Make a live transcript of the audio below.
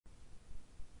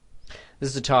This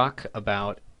is a talk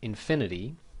about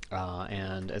infinity,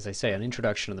 and as I say, an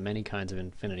introduction to the many kinds of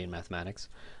infinity in mathematics.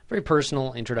 Very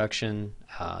personal introduction,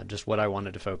 just what I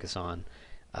wanted to focus on,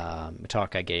 a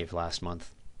talk I gave last month.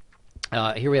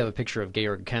 Here we have a picture of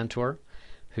Georg Cantor,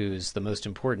 who's the most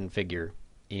important figure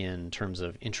in terms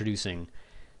of introducing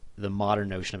the modern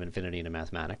notion of infinity into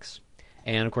mathematics.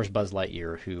 And of course Buzz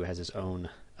Lightyear, who has his own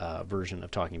version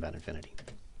of talking about infinity.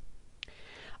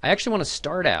 I actually want to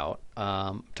start out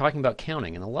talking about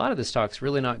counting, and a lot of this talk is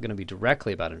really not going to be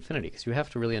directly about infinity, because you have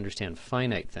to really understand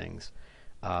finite things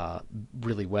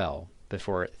really well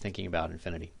before thinking about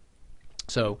infinity.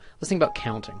 So let's think about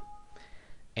counting.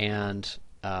 And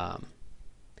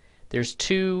there's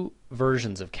two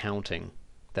versions of counting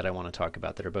that I want to talk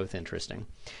about that are both interesting.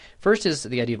 First is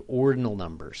the idea of ordinal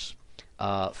numbers.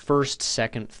 First,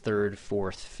 second, third,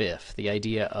 fourth, fifth. The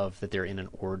idea of that they're in an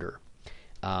order.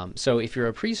 So if you're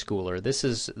a preschooler, this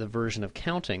is the version of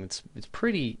counting. It's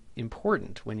pretty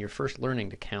important when you're first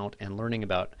learning to count and learning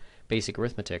about basic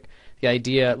arithmetic. The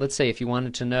idea, let's say if you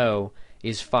wanted to know,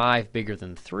 is 5 bigger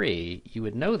than 3, you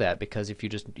would know that because if you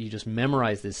just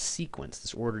memorize this sequence,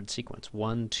 this ordered sequence,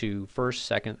 1, 2, first,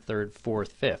 second, third,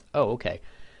 fourth, fifth. Oh, okay.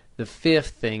 The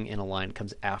fifth thing in a line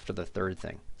comes after the third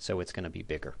thing, so it's going to be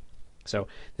bigger. So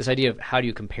this idea of how do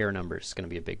you compare numbers is going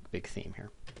to be a big theme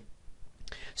here.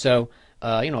 So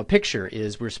a picture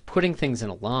is we're putting things in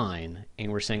a line,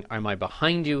 and we're saying, am I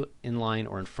behind you in line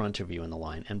or in front of you in the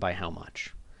line, and by how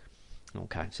much?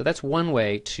 Okay, so that's one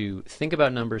way to think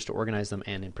about numbers, to organize them,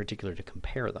 and in particular to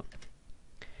compare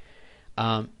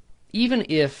them. Even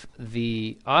if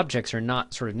the objects are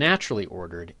not sort of naturally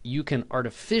ordered, you can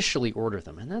artificially order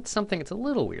them, and that's something that's a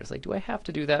little weird. It's like, do I have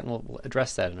to do that? And we'll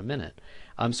address that in a minute.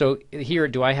 So here,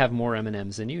 do I have more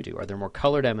M&Ms than you do? Are there more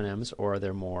colored M&Ms, or are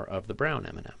there more of the brown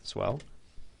M&Ms? Well,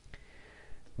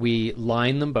 we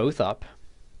line them both up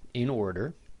in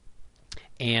order,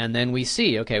 and then we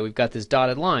see, okay, we've got this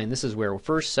dotted line. This is where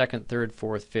first, second, third,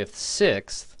 fourth, fifth,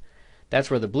 sixth. That's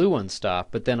where the blue ones stop,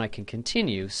 but then I can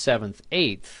continue, 7th,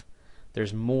 8th.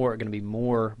 There's going to be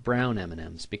more brown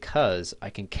M&Ms because I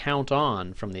can count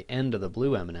on from the end of the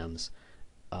blue M&Ms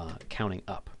counting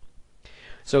up.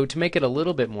 So to make it a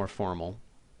little bit more formal,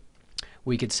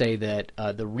 we could say that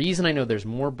the reason I know there's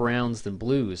more browns than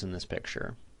blues in this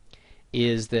picture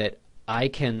is that I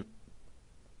can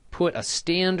put a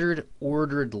standard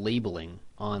ordered labeling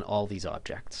on all these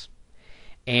objects.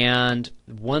 And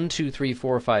 1, 2, 3,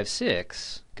 4, 5,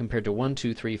 6 compared to 1,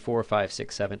 2, 3, 4, 5,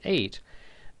 6, 7, 8,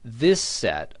 this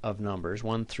set of numbers,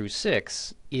 1 through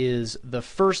 6, is the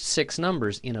first 6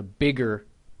 numbers in a bigger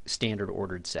standard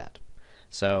ordered set.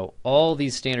 So all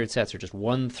these standard sets are just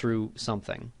 1 through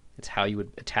something. It's how you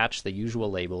would attach the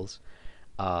usual labels,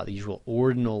 the usual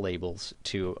ordinal labels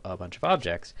to a bunch of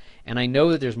objects. And I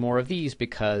know that there's more of these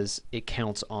because it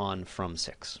counts on from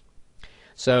 6.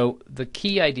 So the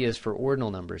key ideas for ordinal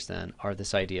numbers then are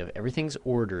this idea of everything's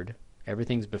ordered,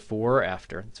 everything's before or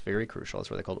after. It's very crucial. That's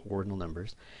why they're called ordinal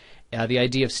numbers. The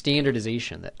idea of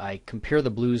standardization, that I compare the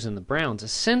blues and the browns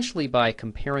essentially by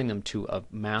comparing them to a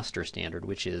master standard,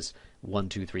 which is 1,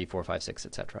 2, 3, 4, 5, 6,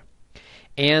 etc.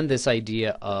 And this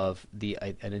idea of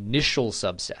an initial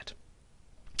subset,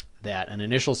 that an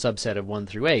initial subset of 1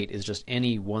 through 8 is just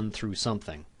any 1 through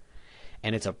something.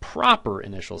 And it's a proper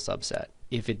initial subset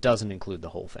if it doesn't include the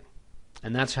whole thing.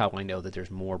 And that's how I know that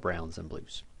there's more browns than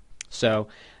blues. So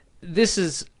this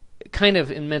is kind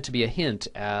of meant to be a hint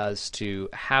as to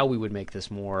how we would make this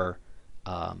more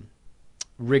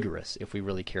rigorous if we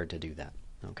really cared to do that.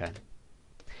 Okay.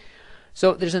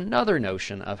 So there's another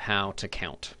notion of how to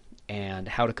count and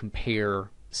how to compare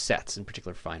sets, in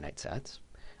particular finite sets,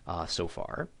 so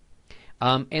far.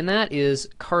 And that is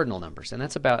cardinal numbers, and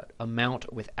that's about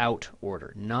amount without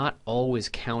order, not always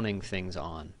counting things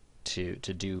on to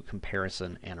do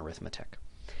comparison and arithmetic.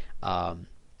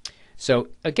 So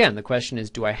again, the question is,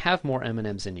 do I have more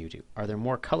M&Ms than you do? Are there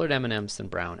more colored M&Ms than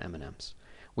brown M&Ms?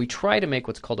 We try to make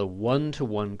what's called a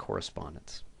one-to-one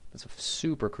correspondence. That's a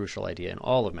super crucial idea in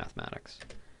all of mathematics,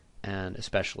 and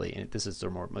especially, this is the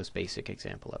most basic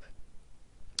example of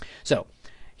it. So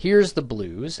here's the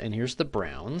blues and here's the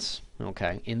browns.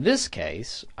 Okay, in this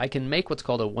case, I can make what's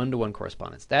called a one-to-one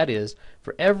correspondence. That is,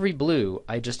 for every blue,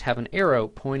 I just have an arrow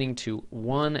pointing to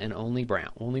one and only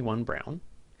one brown.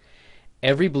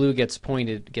 Every blue gets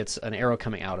an arrow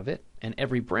coming out of it, and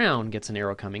every brown gets an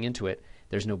arrow coming into it.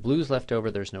 There's no blues left over,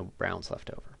 there's no browns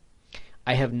left over.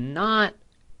 I have not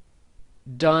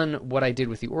done what I did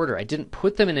with the order. I didn't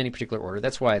put them in any particular order.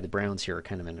 That's why the browns here are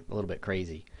kind of a little bit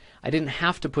crazy. I didn't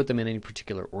have to put them in any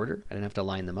particular order. I didn't have to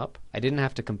line them up. I didn't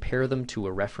have to compare them to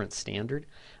a reference standard.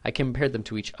 I compared them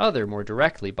to each other more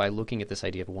directly by looking at this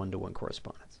idea of one-to-one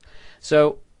correspondence.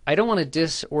 So I don't want to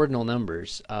diss ordinal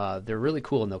numbers. They're really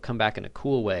cool, and they'll come back in a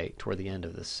cool way toward the end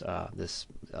of this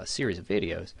series of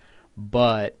videos.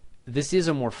 But this is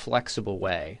a more flexible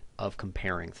way of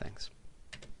comparing things.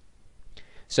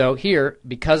 So here,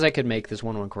 because I could make this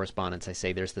one-to-one correspondence, I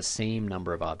say there's the same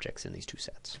number of objects in these two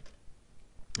sets.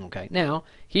 Okay, now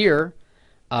here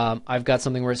I've got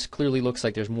something where it clearly looks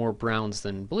like there's more browns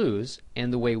than blues,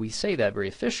 and the way we say that very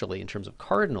officially in terms of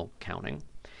cardinal counting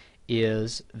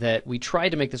is that we tried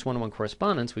to make this one-to-one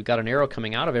correspondence. We've got an arrow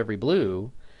coming out of every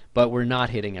blue, but we're not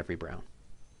hitting every brown.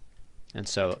 And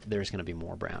so there's going to be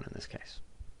more brown in this case.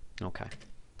 Okay,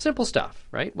 simple stuff,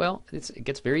 right? Well, it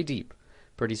gets very deep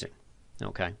pretty soon.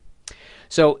 Okay.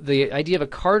 So the idea of a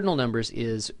cardinal numbers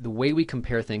is the way we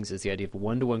compare things is the idea of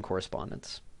one-to-one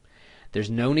correspondence.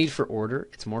 There's no need for order.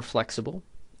 It's more flexible.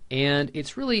 And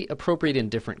it's really appropriate in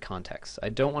different contexts. I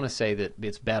don't want to say that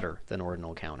it's better than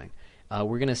ordinal counting.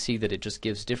 We're going to see that it just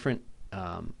gives a different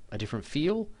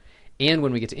feel. And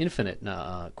when we get to infinite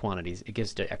quantities, it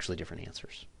gives actually different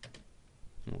answers.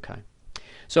 Okay.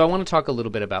 So I want to talk a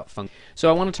little bit about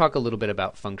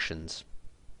functions.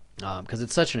 Because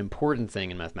it's such an important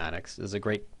thing in mathematics. It's a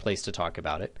great place to talk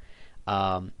about it.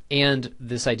 And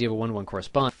this idea of a one-to-one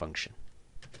correspondence function.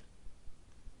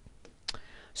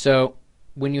 So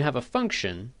when you have a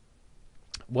function,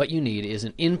 what you need is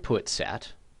an input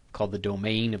set called the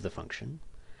domain of the function,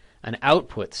 an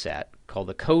output set called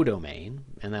the codomain,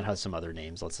 and that has some other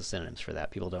names, lots of synonyms for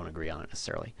that. People don't agree on it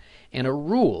necessarily. And a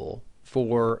rule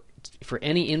for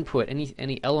any input,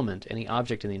 any element, any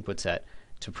object in the input set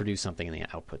to produce something in the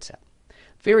output set.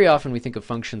 Very often we think of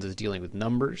functions as dealing with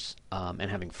numbers and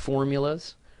having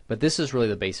formulas, but this is really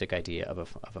the basic idea of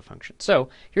a function. So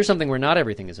here's something where not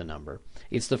everything is a number.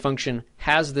 It's the function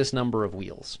has this number of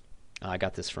wheels. I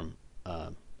got this from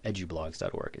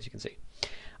edublogs.org, as you can see.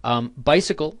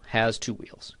 Bicycle has 2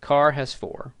 wheels. Car has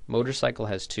 4. Motorcycle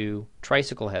has 2.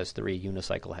 Tricycle has 3.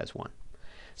 Unicycle has 1.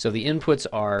 So the inputs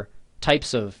are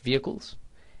types of vehicles,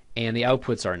 and the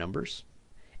outputs are numbers.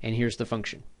 And here's the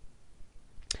function.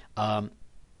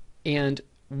 And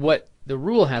what the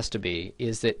rule has to be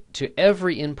is that to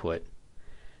every input,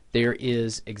 there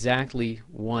is exactly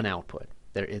one output.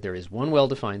 There is one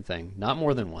well-defined thing, not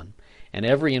more than one. And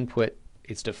every input,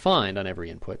 it's defined on every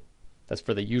input. That's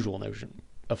for the usual notion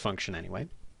of function anyway.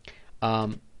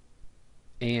 And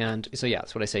so yeah,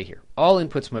 that's what I say here. All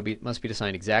inputs must be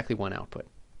assigned exactly one output.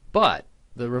 But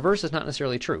the reverse is not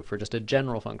necessarily true for just a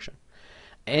general function.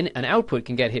 And an output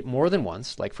can get hit more than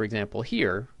once, like for example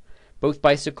here, both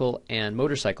bicycle and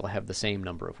motorcycle have the same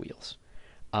number of wheels.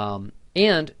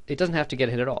 And it doesn't have to get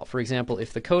hit at all. For example,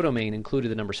 if the codomain included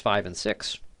the numbers 5 and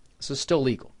 6, this is still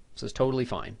legal. This is totally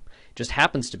fine. It just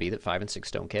happens to be that 5 and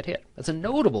 6 don't get hit. That's a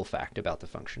notable fact about the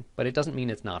function, but it doesn't mean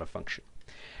it's not a function.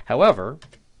 However,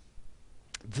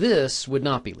 this would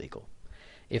not be legal.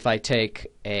 If I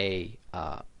take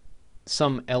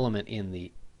some element in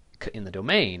the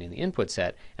domain, in the input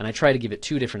set, and I try to give it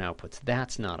 2 different outputs,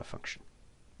 that's not a function.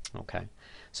 Okay,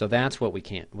 so that's what we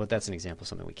can't. That's an example of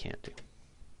something we can't do.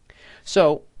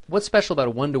 So what's special about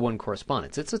a one-to-one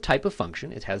correspondence? It's a type of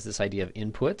function. It has this idea of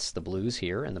inputs, the blues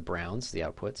here, and the browns, the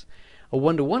outputs. A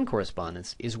one-to-one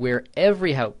correspondence is where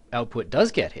every output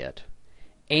does get hit,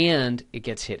 and it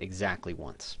gets hit exactly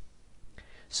once.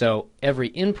 So every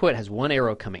input has one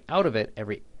arrow coming out of it.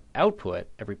 Every output,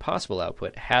 every possible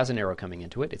output, has an arrow coming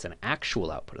into it. It's an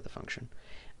actual output of the function,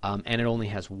 and it only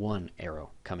has one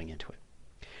arrow coming into it.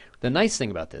 The nice thing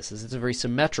about this is it's a very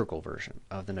symmetrical version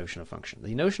of the notion of function.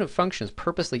 The notion of function is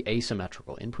purposely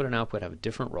asymmetrical. Input and output have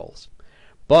different roles.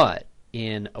 But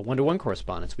in a one-to-one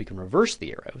correspondence, we can reverse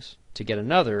the arrows to get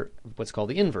another, what's called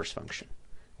the inverse function,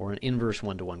 or an inverse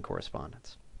one-to-one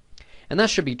correspondence. And that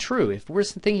should be true. If we're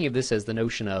thinking of this as the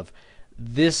notion of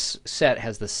this set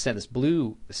has this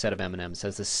blue set of M&Ms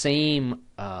has the same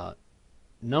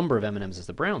number of M&Ms as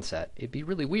the brown set, it'd be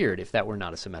really weird if that were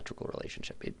not a symmetrical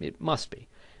relationship. It must be.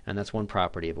 And that's one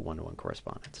property of a one-to-one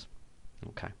correspondence.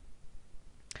 Okay.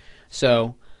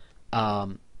 So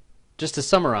just to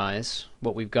summarize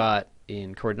what we've got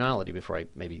in cardinality before I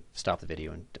maybe stop the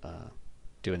video and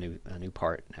do a new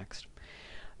part next.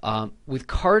 With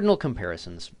cardinal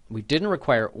comparisons, we didn't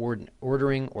require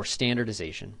ordering or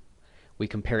standardization. We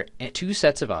compare 2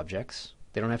 sets of objects.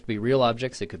 They don't have to be real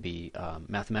objects. They could be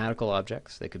mathematical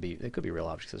objects. They could be real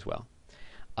objects as well.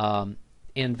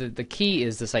 And the key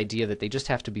is this idea that they just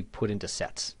have to be put into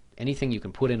sets. anything you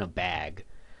can put in a bag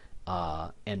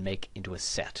and make into a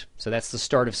set. So that's the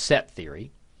start of set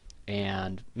theory.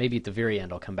 And maybe at the very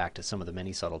end I'll come back to some of the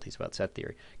many subtleties about set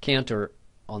theory. Cantor,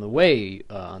 on the way,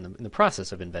 in the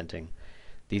process of inventing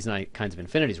these kinds of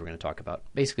infinities we're going to talk about,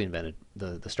 basically invented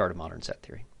the start of modern set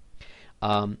theory.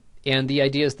 And the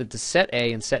idea is that the set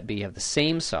A and set B have the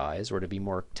same size, or to be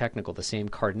more technical, the same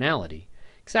cardinality,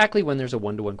 exactly when there's a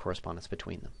one-to-one correspondence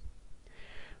between them.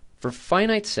 For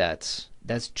finite sets,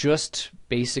 that's just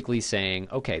basically saying,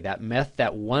 okay,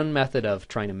 that one method of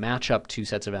trying to match up two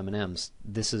sets of M&Ms,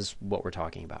 this is what we're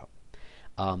talking about.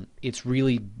 It's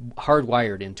really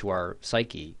hardwired into our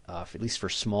psyche, at least for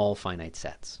small finite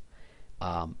sets.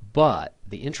 But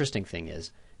the interesting thing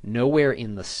is, nowhere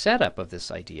in the setup of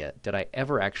this idea did I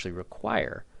ever actually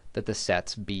require that the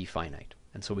sets be finite.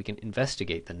 And so we can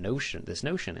investigate this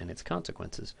notion and its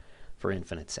consequences for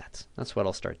infinite sets. That's what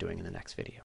I'll start doing in the next video.